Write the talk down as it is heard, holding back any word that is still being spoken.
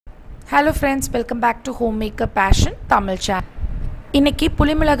Hello friends, welcome back to HomeMakerpassion-Tamil channel. இன்னைக்கு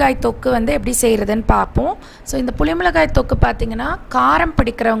புளி மிளகாய் தொக்கு வந்து எப்படி செய்யறதுன்னு பாப்போம். சோ இந்த புளி மிளகாய் தொக்கு பாத்தீங்கன்னா காரம்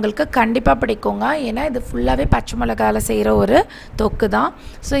பிடிக்கிறவங்களுக்கு கண்டிப்பா பிடிக்குங்க. ஏனா இது ஃபுல்லாவே பச்சை மிளகாயில செய்யற ஒரு தொக்கு தான்.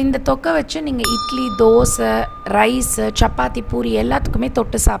 சோ இந்த தொக்கை வச்சு நீங்க இட்லி, தோசை, ரைஸ், சப்பாத்தி, பூரி எல்லாத்துக்குமே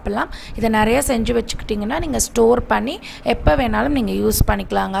தொட்டு சாப்பிடலாம். இத நிறைய செஞ்சு வச்சுக்கிட்டீங்கன்னா நீங்க ஸ்டோர் பண்ணி எப்ப வேணாலும் நீங்க யூஸ்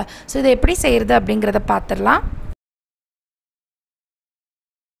பண்ணிக்கலாங்க. சோ இத எப்படி செய்யறது அப்படிங்கறத பாத்துறலாம்.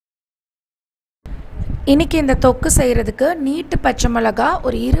 இன்னைக்கு இந்த தொக்கு செய்யறதுக்கு நீட்டு பச்சை மிளகா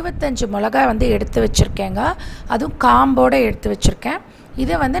ஒரு 25 மிளகாய் வந்து எடுத்து வச்சிருக்கேங்க. அதுவும் காம்போட எடுத்து வச்சிருக்கேன்.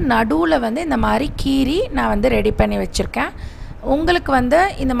 இத வந்து நடுவுல வந்து இந்த மாதிரி கீறி நான் வந்து ரெடி பண்ணி வச்சிருக்கேன். உங்களுக்கு வந்து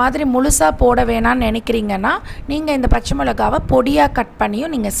இந்த மாதிரி முழுசா போட வேணாம்னு நினைக்கிறீங்கன்னா நீங்க இந்த பச்சை மிளகாவை பொடியா கட்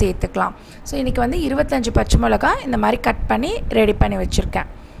பண்ணியும் நீங்க சேர்த்துக்கலாம். சோ இன்னைக்கு வந்து 25 பச்சை மிளகாய் இந்த மாதிரி கட் பண்ணி ரெடி பண்ணி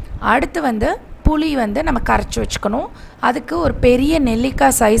வச்சிருக்கேன். அடுத்து வந்து புளி வந்து நம்ம கரைச்சு வச்சுக்கணும். அதுக்கு ஒரு பெரிய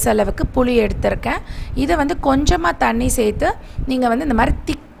நெல்லிக்காய் சைஸ் அளவுக்கு புளி எடுத்துர்க்கேன். இத வந்து கொஞ்சமா தண்ணி சேர்த்து நீங்க வந்து இந்த மாதிரி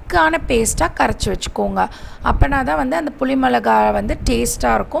திக்கான பேஸ்டா கரைச்சு வச்சுக்கோங்க. அப்பனா தான் வந்து அந்த புளி மிளகாய் வந்து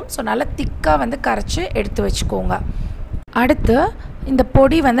டேஸ்டா இருக்கும். சோ நல்லா திக்கா வந்து கரைச்சு எடுத்து வச்சுக்கோங்க. அடுத்து இந்த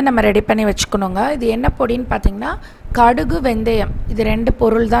பொடி வந்து நம்ம ரெடி பண்ணி வச்சுக்கணுங்க. இது என்ன பொடின்னு பாத்தீங்கன்னா கடுகு, வெந்தயம் இது ரெண்டு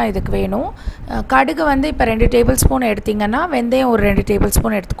பொருள் தான் இதுக்கு வேணும். கடுகு வந்து இப்போ 2 டேபிள் ஸ்பூன் எடுத்தீங்கன்னா வெந்தயம் ஒரு 2 டேபிள்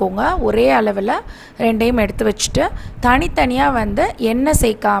ஸ்பூன் எடுத்துக்கோங்க. ஒரே அளவில் ரெண்டையும் எடுத்து வச்சுட்டு தனித்தனியாக வந்து எண்ணெய்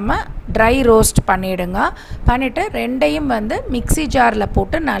சேர்க்காம ட்ரை ரோஸ்ட் பண்ணிவிடுங்க. பண்ணிவிட்டு ரெண்டையும் வந்து மிக்ஸி ஜாரில்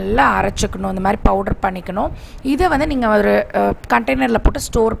போட்டு நல்லா அரைச்சிக்கணும். இந்த மாதிரி பவுடர் பண்ணிக்கணும். இதை வந்து நீங்கள் ஒரு கண்டெய்னரில் போட்டு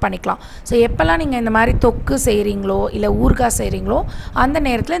ஸ்டோர் பண்ணிக்கலாம். ஸோ எப்போல்லாம் நீங்கள் இந்த மாதிரி தொக்கு செய்கிறீங்களோ இல்லை ஊறுகாய் செய்கிறீங்களோ அந்த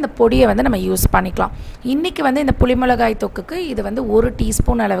நேரத்தில் இந்த பொடியை வந்து நம்ம யூஸ் பண்ணிக்கலாம். இன்றைக்கி வந்து இந்த புளி மிளகாய் தொக்குக்கு இது வந்து 1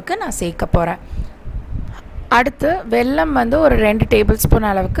 டீஸ்பூன் அளவுக்கு நான் சேர்க்க போகிறேன். அடுத்து வெல்லம் வந்து ஒரு 2 டேபிள் ஸ்பூன்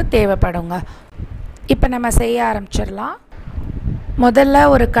அளவுக்கு தேவைப்படுங்க. இப்போ நம்ம செய்ய ஆரம்பிச்சிடலாம். முதல்ல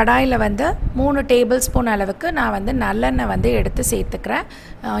ஒரு கடாயில் வந்து 3 டேபிள் ஸ்பூன் அளவுக்கு நான் வந்து நல்லெண்ணெய் வந்து எடுத்து சேர்த்துக்கிறேன்.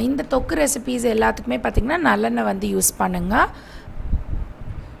 இந்த தொக்கு ரெசிபீஸ் எல்லாத்துக்குமே பார்த்திங்கன்னா நல்லெண்ணெய் வந்து யூஸ் பண்ணுங்க.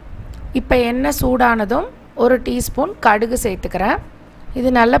 இப்போ எண்ணெய் சூடானதும் 1 டீஸ்பூன் கடுகு சேர்த்துக்கிறேன்.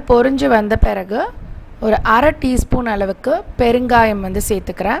 இது நல்லா பொரிஞ்சு வந்த பிறகு ஒரு 1/2 டீஸ்பூன் அளவுக்கு பெருங்காயம் வந்து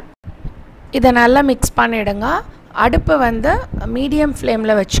சேர்த்துக்கிறேன். இதை நல்லா மிக்ஸ் பண்ணிவிடுங்க. அடுப்பை வந்து மீடியம்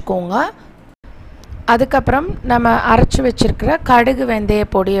ஃப்ளேமில் வச்சுக்கோங்க. அதுக்கப்புறம் நம்ம அரைச்சி வச்சுருக்கிற கடுகு வெந்தய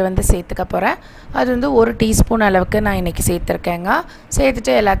பொடியை வந்து சேர்த்துக்க போகிறேன். அது வந்து 1 டீஸ்பூன் அளவுக்கு நான் இன்றைக்கி சேர்த்துருக்கேங்க.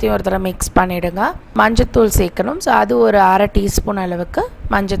 சேர்த்துட்டு எல்லாத்தையும் ஒரு தடவை மிக்ஸ் பண்ணிவிடுங்க. மஞ்சத்தூள் சேர்க்கணும். ஸோ அது ஒரு 1/2 டீஸ்பூன் அளவுக்கு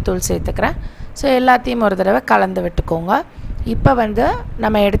மஞ்சத்தூள் சேர்த்துக்கிறேன். ஸோ எல்லாத்தையும் ஒரு தடவை கலந்து விட்டுக்கோங்க. இப்போ வந்து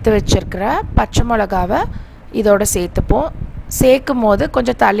நம்ம எடுத்து வச்சுருக்கிற பச்சை மிளகாவை இதோட சேர்த்துப்போம். சேர்க்கும் போது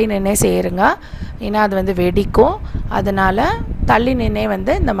கொஞ்சம் தள்ளி நின்னே சேருங்க. ஏன்னா அது வந்து வெடிக்கும். அதனால் தள்ளி நின்னே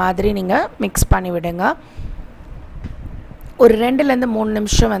வந்து இந்த மாதிரி நீங்கள் மிக்ஸ் பண்ணி விடுங்க. ஒரு 2லேருந்து 3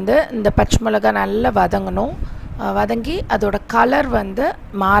 நிமிஷம் வந்து இந்த பச்சை மிளகாய் நல்லா வதங்கணும். வதங்கி அதோட கலர் வந்து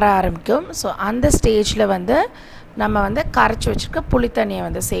மாற ஆரம்பிக்கும். ஸோ அந்த ஸ்டேஜில் வந்து நம்ம வந்து கரைச்சி வச்சுருக்க புளி தண்ணியை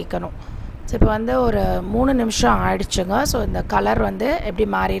வந்து சேர்க்கணும். ஸோ இப்போ வந்து ஒரு 3 நிமிஷம் ஆயிடுச்சுங்க. ஸோ இந்த கலர் வந்து எப்படி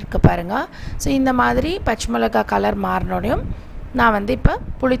மாறி இருக்கு பாருங்கள். ஸோ இந்த மாதிரி பச்சை மிளகாய் கலர் மாறினோடையும் நான் வந்து இப்போ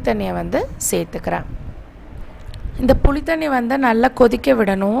புளித்தண்ணியை வந்து சேர்த்துக்கிறேன். இந்த புளித்தண்ணி வந்து நல்லா கொதிக்க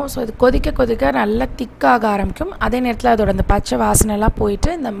விடணும். ஸோ இது கொதிக்க கொதிக்க நல்லா திக்காக ஆரம்பிக்கும். அதே நேரத்தில் அதோட அந்த பச்சை வாசனைலாம் போயிட்டு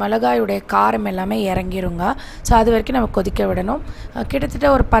இந்த மிளகாயுடைய காரம் எல்லாமே இறங்கிருங்க. ஸோ அது வரைக்கும் நம்ம கொதிக்க விடணும்.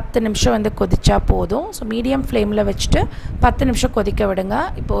 கிட்டத்தட்ட ஒரு 10 நிமிஷம் வந்து கொதிச்சா போதும். ஸோ மீடியம் ஃப்ளேமில் வச்சுட்டு 10 நிமிஷம் கொதிக்க விடுங்க.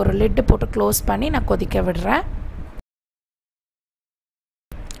 இப்போ ஒரு லிட்டு போட்டு க்ளோஸ் பண்ணி நான் கொதிக்க விடுறேன்.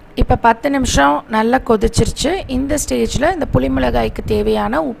 இப்போ 10 நிமிஷம் நல்லா கொதிச்சிருச்சு. இந்த ஸ்டேஜில் இந்த புளி மிளகாய்க்கு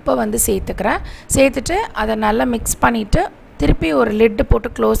தேவையான உப்பை வந்து சேர்த்துக்கிறேன். சேர்த்துட்டு அதை நல்லா மிக்ஸ் பண்ணிவிட்டு திருப்பி ஒரு லிட்டு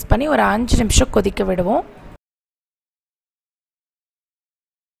போட்டு க்ளோஸ் பண்ணி ஒரு 5 நிமிஷம் கொதிக்க விடுவோம்.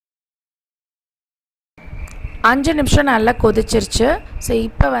 அஞ்சு நிமிஷம் நல்லா கொதிச்சிருச்சு. ஸோ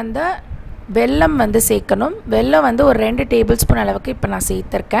இப்போ வந்து வெல்லம் வந்து சேர்க்கணும். வெல்லம் வந்து ஒரு 2 டேபிள் ஸ்பூன் அளவுக்கு இப்போ நான்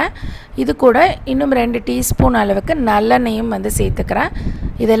சேர்த்துருக்கேன். இது கூட இன்னும் 2 டீஸ்பூன் அளவுக்கு நல்லெண்ணெயும் வந்து சேர்த்துக்கிறேன்.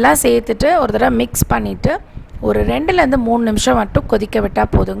 இதெல்லாம் சேர்த்துட்டு ஒரு தடவை மிக்ஸ் பண்ணிவிட்டு ஒரு 2லேருந்து 3 நிமிஷம் மட்டும் கொதிக்க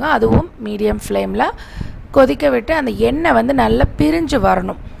விட்டால் போதுங்க. அதுவும் மீடியம் ஃப்ளேமில் கொதிக்க விட்டு அந்த எண்ணெய் வந்து நல்லா பிரிஞ்சு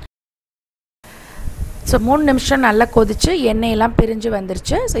வரணும். ஸோ 3 நிமிஷம் நல்லா கொதிச்சு எண்ணெயெல்லாம் பிரிஞ்சு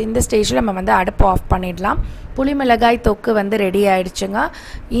வந்துருச்சு. ஸோ இந்த ஸ்டேஜில் நம்ம வந்து அடுப்பு ஆஃப் பண்ணிடலாம். புளி மிளகாய் தொக்கு வந்து ரெடி ஆகிடுச்சுங்க.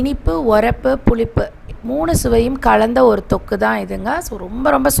 இனிப்பு, உரப்பு, புளிப்பு 3 சுவையும் கலந்த ஒரு தொக்கு தான் இதுங்க. ஸோ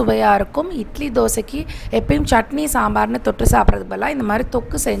ரொம்ப சுவையாக இருக்கும். இட்லி, தோசைக்கு எப்பயும் சட்னி, சாம்பார்னு தொட்டு சாப்பிட்றது பதிலாக இந்த மாதிரி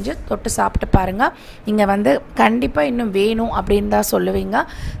தொக்கு செஞ்சு தொட்டு சாப்பிட்டு பாருங்கள். நீங்கள் வந்து கண்டிப்பாக இன்னும் வேணும் அப்படின்னு தான் சொல்லுவீங்க.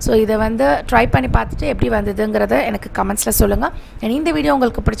 ஸோ இதை வந்து ட்ரை பண்ணி பார்த்துட்டு எப்படி வந்ததுங்கிறத எனக்கு கமெண்ட்ஸில் சொல்லுங்கள். இந்த வீடியோ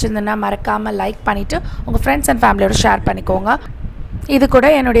உங்களுக்கு பிடிச்சிருந்ததுன்னா மறக்காமல் லைக் பண்ணிவிட்டு உங்கள் ஃப்ரெண்ட்ஸ் அண்ட் ஃபேமிலியோட ஷேர் பண்ணிக்கோங்க. இது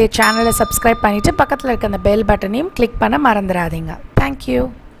கூட என்னுடைய சேனலை சப்ஸ்கிரைப் பண்ணிவிட்டு பக்கத்தில் இருக்க அந்த பெல் பட்டனையும் கிளிக் பண்ண மறந்துடாதீங்க. தேங்க்யூ.